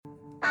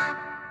Good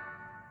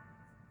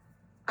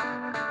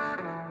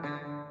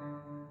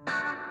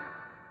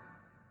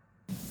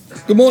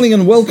morning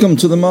and welcome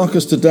to the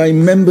Marcus Today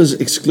members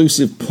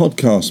exclusive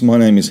podcast. My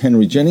name is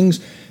Henry Jennings.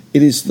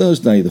 It is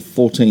Thursday the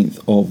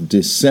 14th of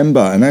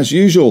December, and as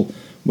usual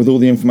with all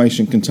the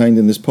information contained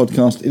in this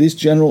podcast, it is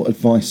general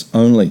advice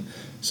only.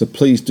 So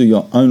please do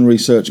your own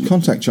research,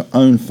 contact your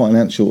own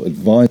financial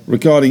advisor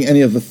regarding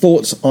any of the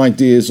thoughts,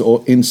 ideas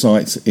or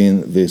insights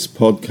in this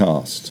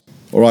podcast.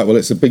 All right, well,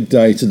 it's a big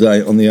day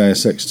today on the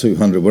ASX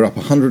 200. We're up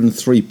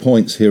 103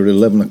 points here at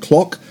 11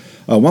 o'clock.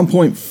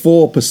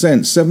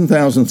 1.4%,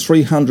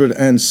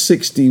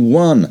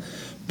 7,361,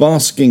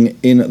 basking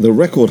in the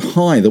record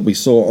high that we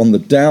saw on the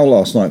Dow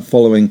last night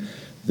following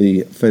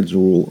the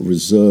Federal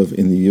Reserve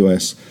in the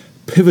US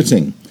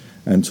pivoting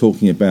and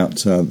talking about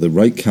the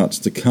rate cuts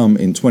to come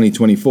in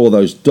 2024.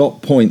 Those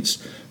dot points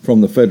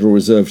from the Federal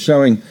Reserve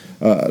showing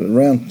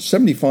around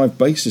 75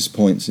 basis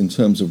points in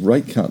terms of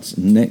rate cuts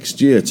next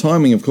year.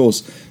 Timing, of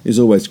course, is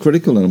always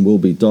critical and will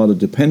be data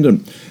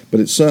dependent, but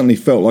it certainly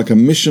felt like a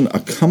mission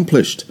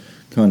accomplished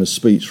kind of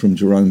speech from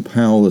Jerome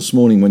Powell this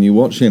morning when you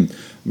watch him.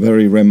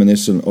 Very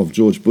reminiscent of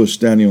George Bush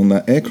standing on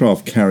that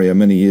aircraft carrier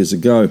many years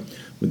ago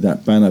with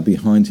that banner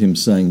behind him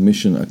saying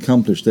mission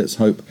accomplished. Let's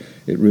hope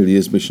it really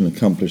is mission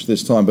accomplished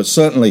this time. But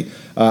certainly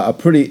a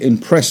pretty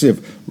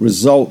impressive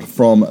result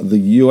from the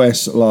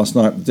US last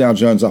night. The Dow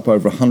Jones up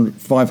over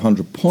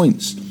 500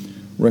 points,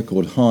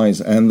 record highs.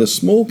 And the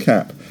small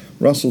cap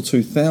Russell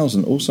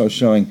 2000 also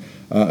showing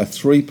a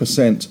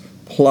 3%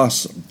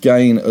 plus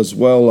gain as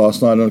well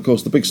last night. And of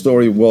course the big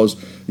story was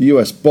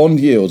US bond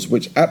yields,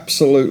 which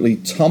absolutely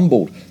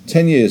tumbled.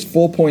 10 years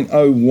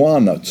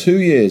 4.01, 2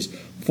 years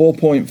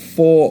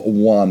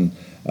 4.41.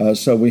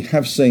 So we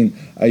have seen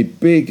a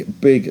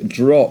big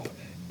drop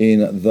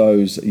in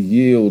those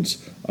yields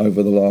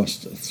over the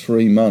last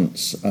 3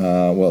 months.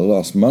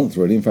 Last month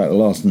really, in fact the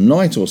last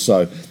night or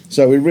so.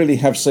 So we really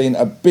have seen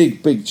a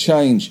big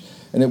change.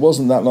 And it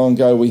wasn't that long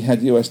ago we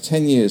had US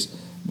 10 years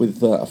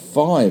with a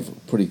 5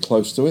 pretty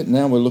close to it.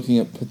 Now we're looking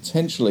at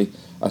potentially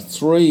a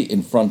 3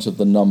 in front of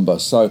the number.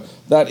 So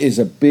that is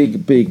a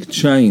big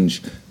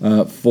change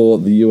for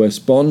the US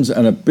bonds,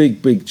 and a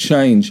big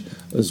change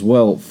as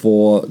well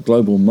for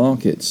global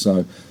markets.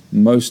 So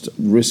most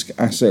risk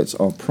assets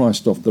are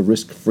priced off the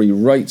risk-free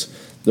rate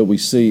that we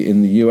see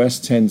in the US,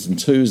 10s and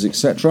 2s,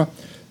 etc.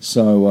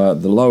 So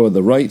the lower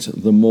the rate,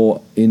 the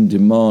more in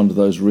demand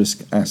those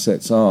risk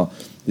assets are.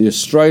 The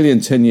Australian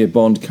 10-year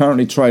bond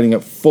currently trading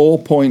at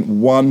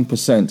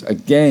 4.1%.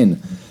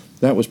 Again,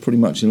 that was pretty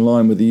much in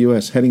line with the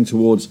US, heading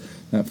towards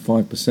that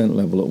 5%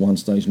 level at one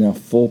stage, now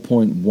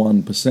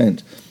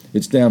 4.1%.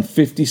 It's down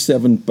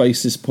 57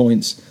 basis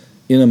points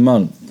in a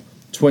month,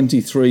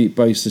 23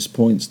 basis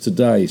points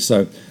today.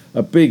 So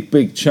a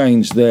big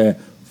change there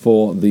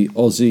for the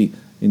Aussie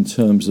in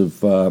terms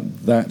of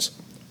that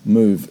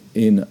move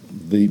in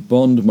the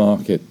bond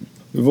market.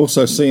 We've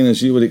also seen,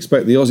 as you would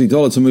expect, the Aussie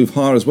dollar to move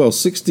higher as well,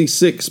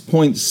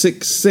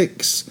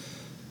 66.66.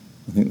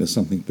 I think there's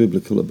something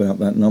biblical about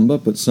that number,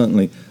 but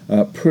certainly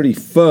pretty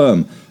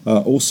firm.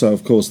 Also,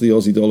 of course, the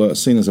Aussie dollar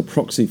is seen as a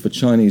proxy for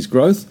Chinese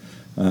growth,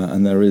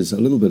 and there is a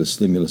little bit of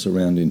stimulus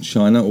around in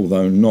China,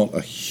 although not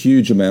a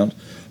huge amount,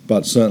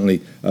 but certainly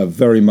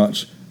very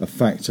much a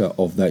factor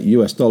of that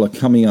US dollar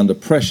coming under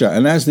pressure.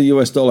 And as the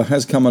US dollar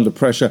has come under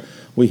pressure,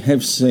 we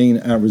have seen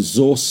our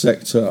resource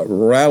sector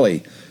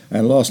rally.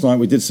 And last night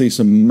we did see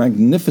some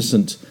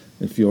magnificent,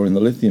 if you're in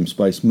the lithium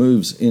space,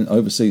 moves in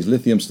overseas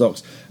lithium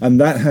stocks. And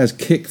that has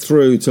kicked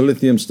through to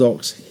lithium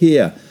stocks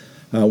here.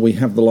 We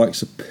have the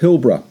likes of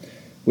Pilbara,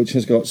 which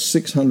has got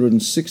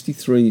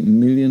 663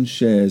 million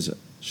shares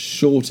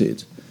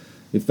shorted.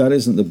 If that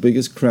isn't the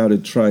biggest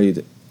crowded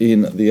trade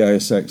in the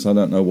ASX, I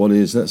don't know what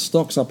is. That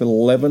stock's up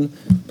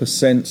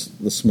 11%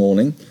 this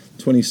morning,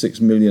 26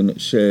 million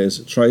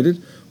shares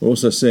traded. We're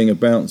also seeing a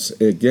bounce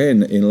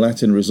again in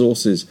Latin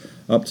Resources,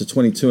 up to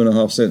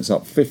 22.5 cents,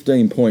 up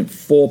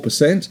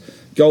 15.4%.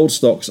 Gold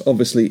stocks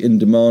obviously in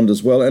demand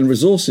as well, and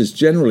resources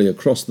generally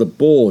across the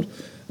board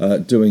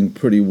doing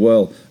pretty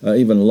well.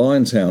 Even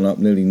Liontown up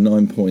nearly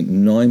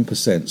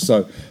 9.9%.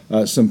 So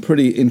some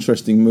pretty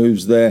interesting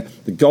moves there.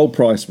 The gold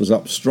price was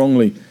up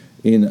strongly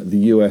in the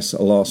US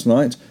last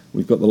night.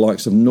 We've got the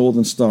likes of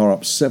Northern Star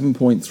up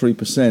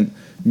 7.3%,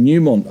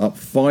 Newmont up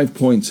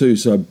 5.2%,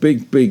 so a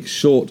big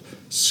short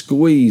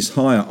squeeze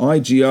higher.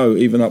 IGO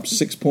even up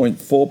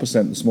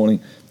 6.4% this morning.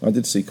 I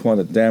did see quite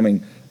a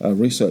damning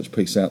research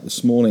piece out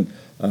this morning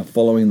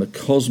following the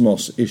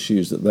Cosmos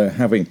issues that they're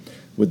having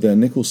with their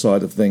nickel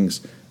side of things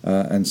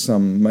and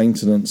some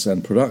maintenance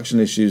and production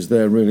issues.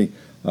 They're really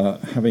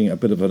having a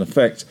bit of an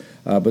effect,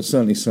 but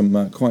certainly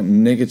some quite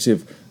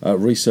negative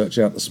research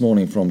out this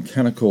morning from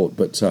Canaccord,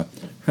 but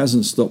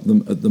hasn't stopped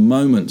them at the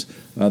moment.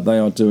 They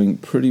are doing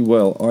pretty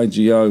well.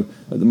 IGO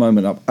at the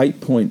moment up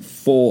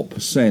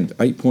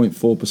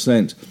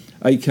 8.4%.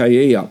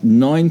 AKE up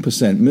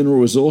 9%. Mineral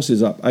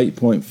Resources up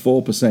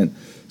 8.4%.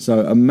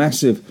 So a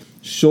massive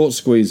short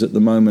squeeze at the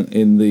moment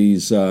in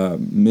these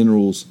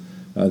minerals,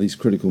 these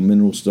critical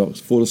mineral stocks.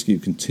 Fortescue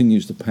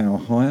continues to power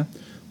higher,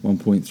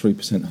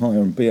 1.3% higher,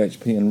 and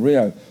BHP and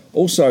Rio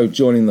also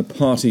joining the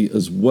party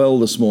as well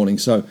this morning.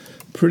 So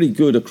pretty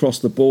good across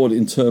the board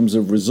in terms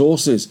of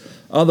resources.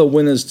 Other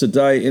winners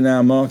today in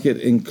our market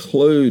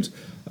include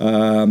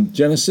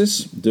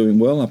Genesis, doing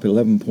well, up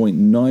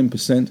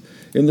 11.9%.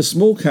 In the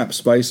small cap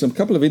space, a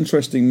couple of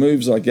interesting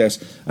moves, I guess,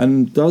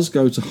 and does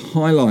go to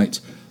highlight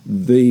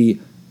the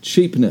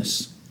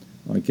cheapness,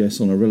 I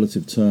guess, on a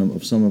relative term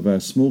of some of our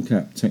small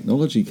cap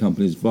technology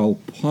companies.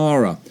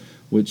 Volpara,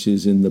 which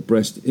is in the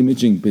breast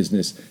imaging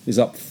business, is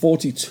up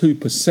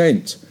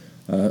 42%.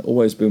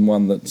 Always been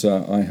one that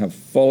I have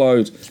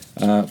followed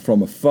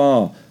from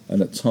afar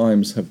and at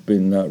times have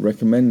been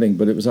recommending,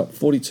 but it was up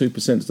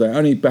 42% today,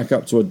 only back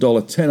up to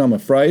 $1.10, I'm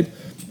afraid.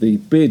 The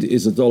bid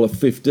is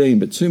 $1.15,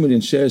 but 2 million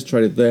shares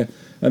traded there.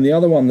 And the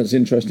other one that's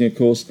interesting, of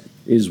course,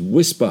 is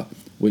Whisper,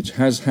 which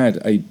has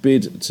had a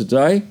bid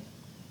today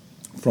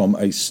from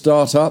a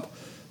startup.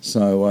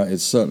 So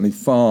it's certainly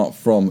far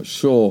from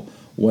sure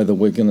whether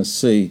we're going to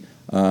see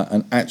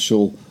an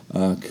actual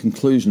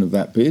conclusion of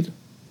that bid.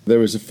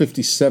 There is a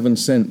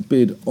 57-cent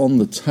bid on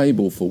the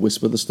table for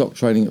Whisper, the stock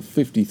trading at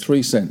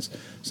 53 cents.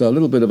 So a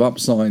little bit of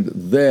upside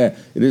there.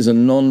 It is a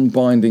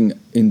non-binding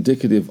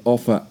indicative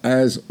offer,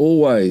 as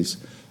always,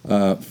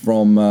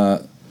 from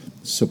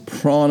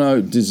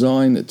Soprano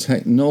Design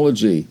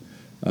Technology.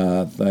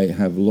 They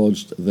have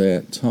lodged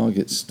their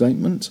target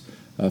statement.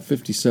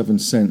 57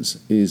 cents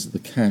is the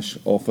cash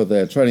offer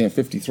there, trading at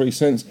 53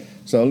 cents,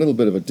 so a little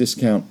bit of a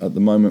discount at the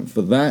moment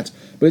for that.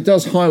 But it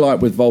does highlight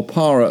with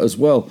Volpara as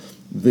well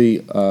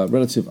the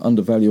relative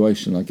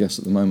undervaluation, I guess,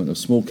 at the moment of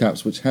small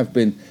caps, which have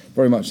been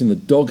very much in the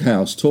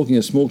doghouse. Talking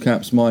of small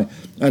caps, my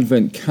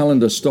Advent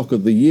Calendar stock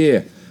of the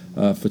year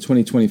for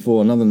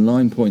 2024, another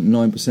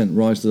 9.9%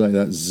 rise today.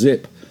 That's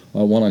Zip,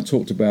 one I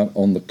talked about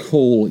on the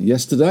call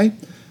yesterday.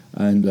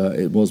 And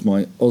it was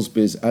my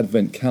Ausbiz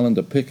Advent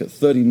Calendar pick at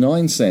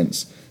 39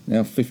 cents,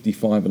 now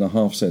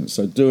 55.5 cents.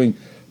 So doing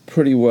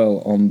pretty well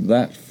on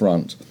that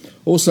front.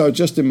 Also,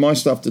 just in my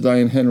stuff today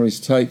in Henry's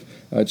Take,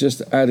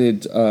 just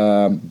added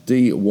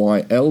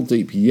DYL,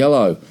 Deep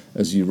Yellow,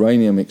 as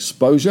uranium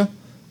exposure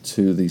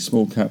to the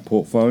small cap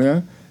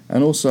portfolio.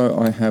 And also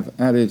I have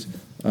added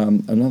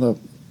another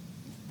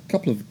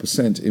couple of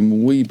percent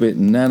in Weebit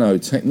Nano.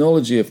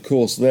 Technology, of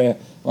course, there.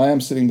 I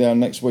am sitting down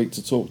next week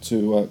to talk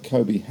to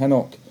Kobe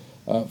Hannock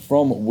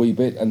from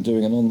Weebit and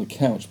doing an On the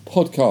Couch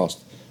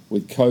podcast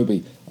with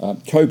Kobe.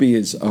 Kobe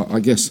is, I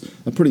guess,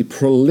 a pretty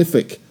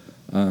prolific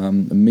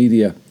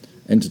media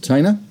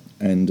entertainer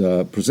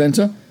and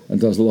presenter, and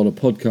does a lot of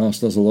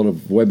podcasts, does a lot of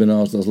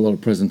webinars, does a lot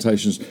of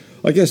presentations,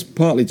 I guess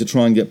partly to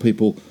try and get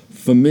people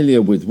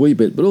familiar with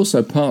Weebit, but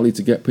also partly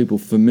to get people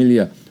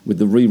familiar with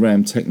the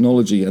ReRAM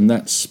technology and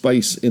that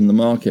space in the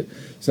market.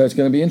 So it's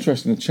going to be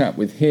interesting to chat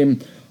with him,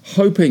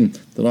 hoping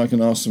that I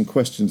can ask some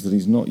questions that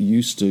he's not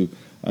used to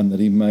and that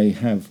he may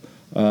have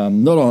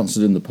not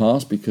answered in the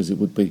past, because it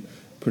would be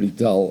pretty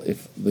dull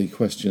if the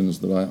questions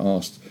that I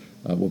asked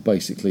were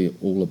basically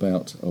all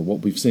about what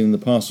we've seen in the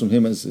past from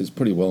him, as is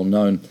pretty well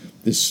known,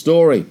 this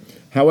story.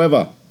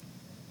 However,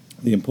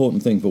 the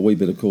important thing for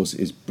Weebit, of course,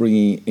 is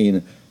bringing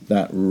in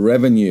that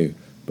revenue,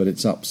 but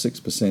it's up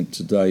 6%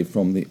 today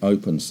from the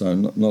open, so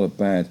not a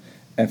bad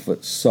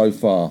effort so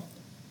far.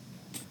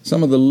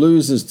 Some of the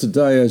losers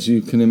today, as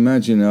you can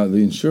imagine, are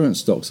the insurance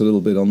stocks a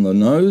little bit on the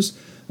nose.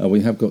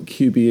 We have got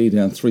QBE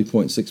down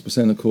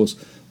 3.6%. Of course,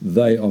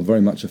 they are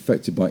very much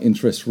affected by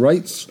interest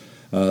rates.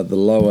 The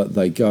lower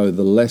they go,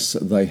 the less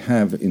they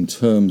have in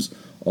terms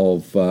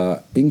of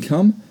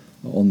income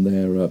on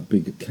their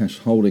big cash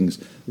holdings.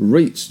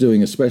 REITs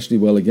doing especially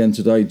well again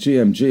today.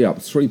 GMG up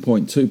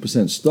 3.2%,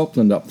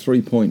 Stockland up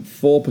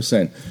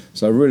 3.4%.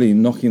 So really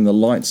knocking the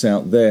lights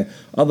out there.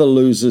 Other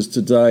losers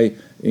today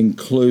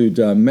include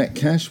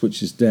Metcash,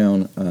 which is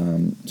down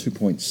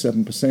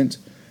 2.7%,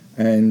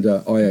 and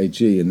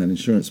IAG in that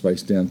insurance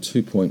space down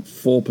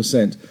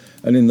 2.4%.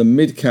 And in the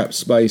mid-cap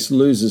space,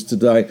 losers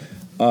today,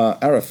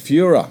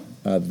 Arafura,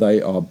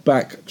 they are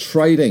back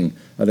trading.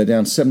 They're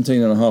down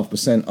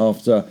 17.5%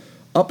 after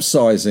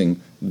upsizing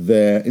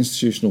their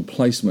institutional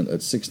placement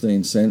at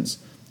 16 cents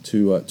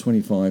to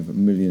 25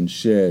 million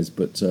shares,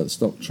 but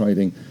stock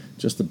trading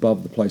just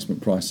above the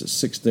placement price at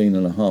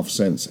 16.5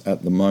 cents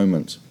at the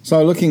moment.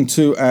 So looking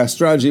to our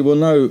strategy, well,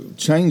 no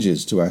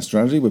changes to our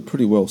strategy. We're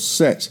pretty well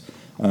set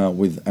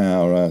with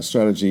our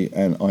strategy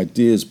and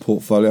ideas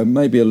portfolio.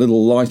 Maybe a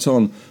little light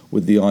on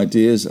with the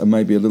ideas and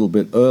maybe a little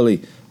bit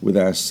early with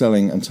our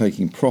selling and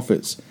taking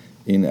profits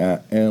in our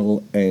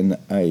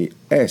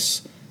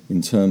LNAS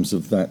in terms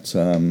of that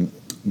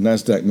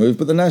NASDAQ move.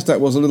 But the NASDAQ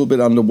was a little bit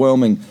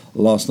underwhelming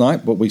last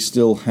night, but we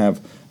still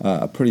have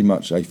pretty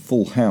much a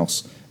full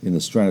house in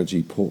the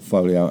strategy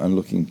portfolio and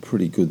looking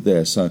pretty good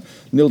there. So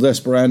nil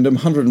desperandum,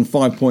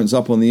 105 points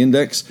up on the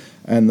index,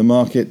 and the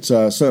market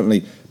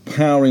certainly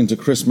powering to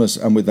Christmas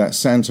and with that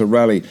Santa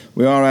rally.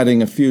 We are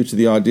adding a few to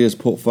the ideas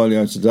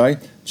portfolio today.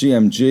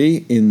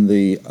 GMG in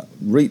the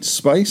REIT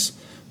space.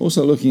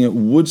 Also looking at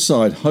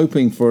Woodside,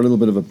 hoping for a little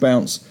bit of a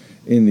bounce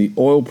in the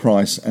oil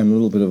price and a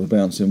little bit of a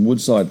bounce in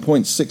Woodside.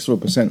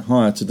 0.6%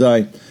 higher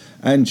today.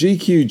 and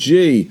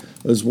GQG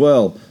as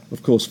well.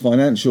 Of course,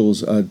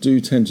 financials do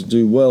tend to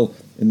do well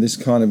in this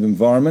kind of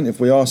environment. If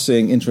we are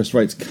seeing interest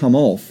rates come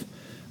off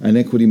and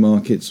equity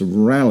markets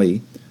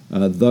rally,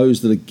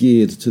 those that are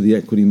geared to the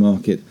equity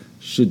market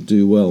should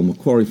do well.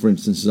 Macquarie, for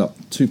instance, is up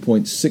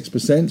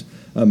 2.6%.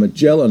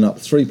 Magellan up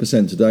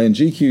 3% today. And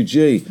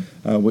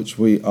GQG, which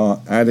we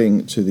are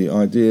adding to the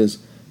Ideas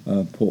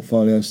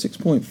portfolio,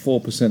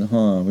 6.4%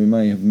 higher. We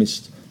may have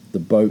missed the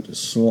boat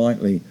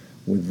slightly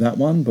with that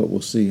one, but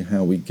we'll see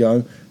how we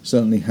go.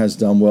 Certainly has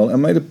done well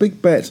and made a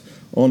big bet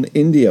on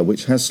India,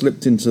 which has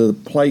slipped into the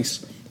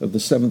place of the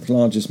 7th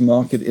largest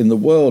market in the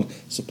world,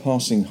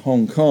 surpassing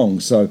Hong Kong.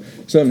 So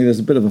certainly there's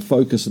a bit of a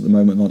focus at the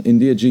moment on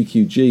India.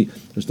 GQG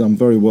has done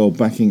very well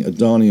backing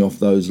Adani off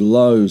those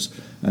lows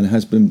and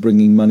has been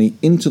bringing money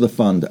into the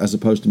fund, as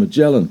opposed to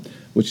Magellan,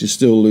 which is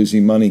still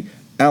losing money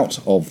out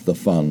of the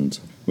fund.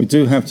 We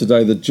do have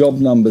today the job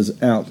numbers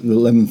out at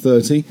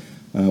 11:30,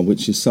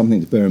 which is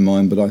something to bear in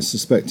mind, but I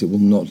suspect it will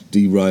not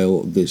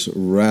derail this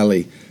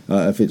rally.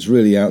 If it's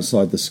really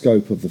outside the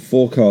scope of the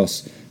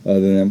forecast,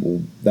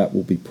 then that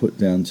will be put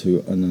down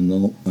to an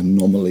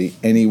anomaly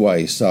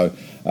anyway. So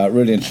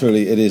really and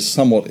truly, it is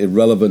somewhat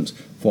irrelevant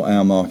for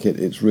our market.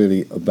 It's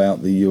really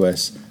about the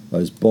US,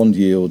 those bond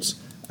yields,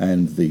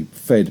 and the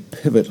Fed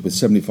pivot with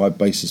 75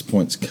 basis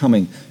points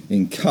coming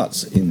in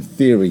cuts, in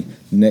theory,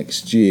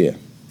 next year.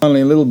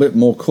 Finally, a little bit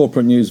more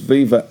corporate news.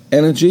 Viva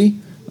Energy,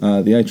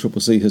 the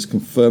ACCC has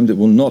confirmed it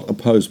will not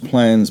oppose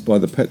plans by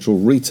the petrol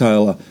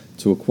retailer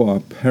to acquire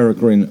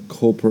Peregrine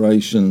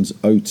Corporation's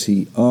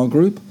OTR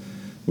Group.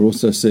 We're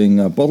also seeing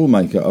bottle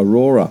maker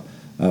Aurora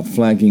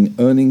flagging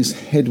earnings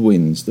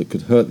headwinds that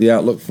could hurt the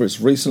outlook for its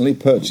recently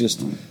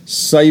purchased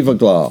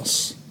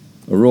Saverglass.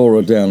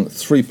 Aurora down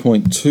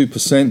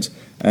 3.2%,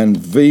 and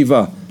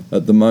Viva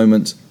at the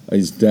moment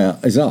is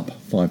up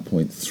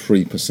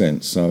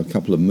 5.3%. So a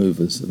couple of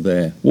movers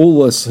there.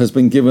 Woolworths has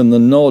been given the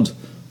nod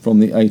from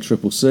the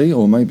ACCC,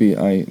 or maybe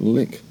a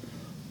lick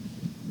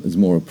is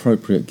more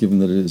appropriate given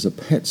that it is a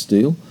Pets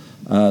deal.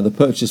 The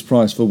purchase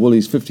price for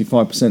Woolies'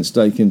 55%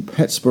 stake in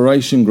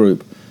Petspiration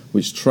Group,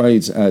 which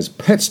trades as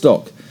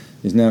Petstock,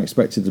 is now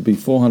expected to be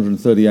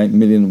 $438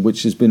 million,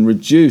 which has been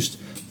reduced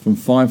from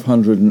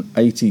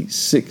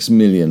 $586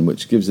 million,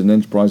 which gives an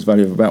enterprise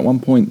value of about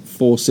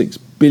 $1.46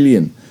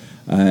 billion.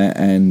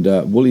 And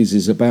Woolies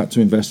is about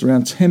to invest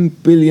around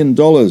 $10 billion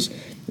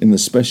in the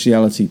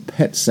specialty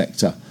pet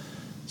sector.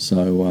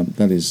 So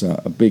that is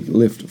a big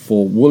lift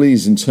for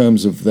Woolies in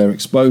terms of their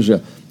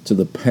exposure to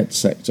the pet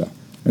sector.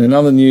 And in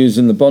other news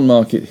in the bond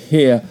market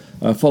here,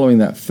 following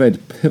that Fed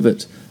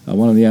pivot,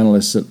 one of the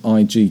analysts at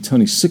IG,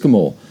 Tony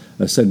Sycamore,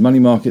 said money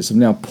markets have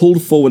now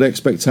pulled forward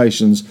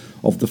expectations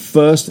of the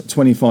first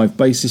 25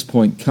 basis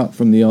point cut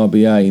from the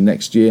RBA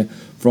next year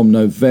from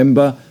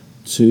November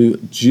to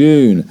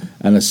June.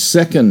 And a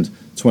second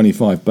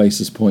 25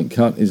 basis point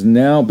cut is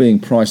now being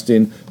priced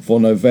in for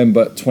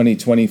November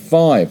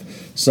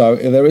 2025. So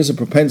there is a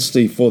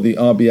propensity for the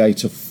RBA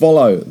to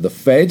follow the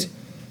Fed,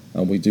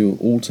 and we do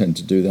all tend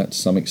to do that to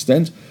some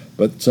extent,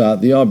 but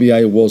the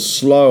RBA was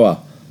slower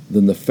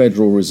than the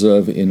Federal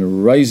Reserve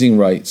in raising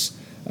rates,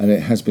 and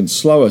it has been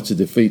slower to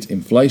defeat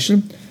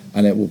inflation,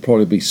 and it will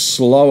probably be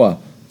slower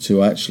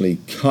to actually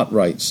cut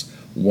rates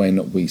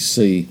when we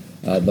see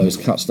those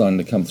cuts starting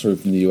to come through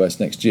from the US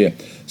next year.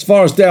 As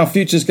far as Dow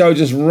futures go,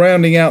 just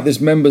rounding out this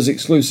members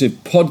exclusive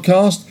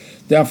podcast,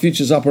 Dow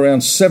futures up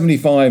around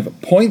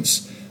 75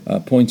 points,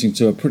 pointing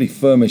to a pretty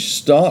firmish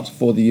start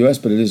for the US,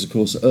 but it is, of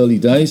course, early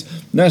days.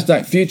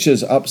 Nasdaq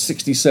futures up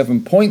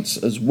 67 points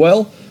as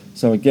well.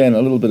 So again,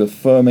 a little bit of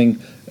firming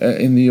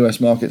in the US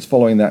markets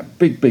following that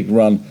big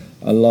run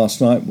last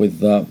night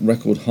with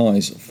record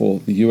highs for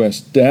the US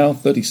Dow,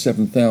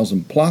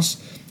 37,000 plus.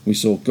 We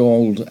saw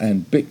gold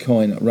and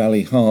Bitcoin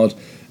rally hard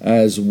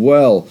as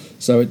well.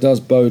 So it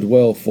does bode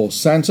well for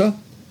Santa.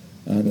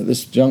 And at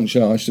this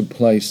juncture, I should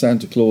play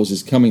Santa Claus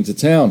is Coming to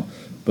Town.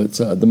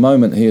 But at the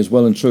moment, he is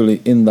well and truly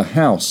in the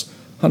house.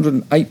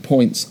 108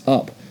 points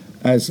up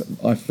as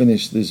I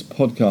finish this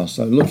podcast.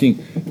 So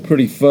looking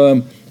pretty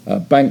firm.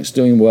 Banks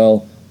doing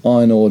well.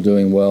 Iron ore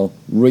doing well.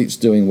 REITs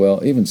doing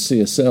well. Even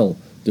CSL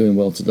doing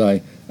well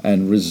today.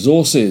 And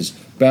resources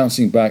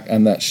bouncing back.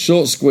 And that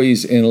short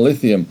squeeze in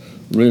lithium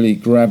really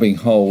grabbing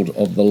hold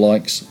of the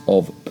likes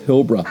of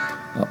Pilbara,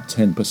 up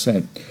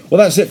 10%. Well,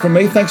 that's it from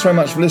me. Thanks very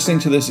much for listening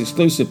to this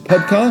exclusive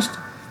podcast.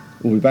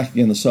 We'll be back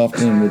again this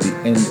afternoon with the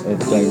end of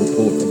day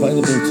report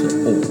available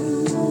to all.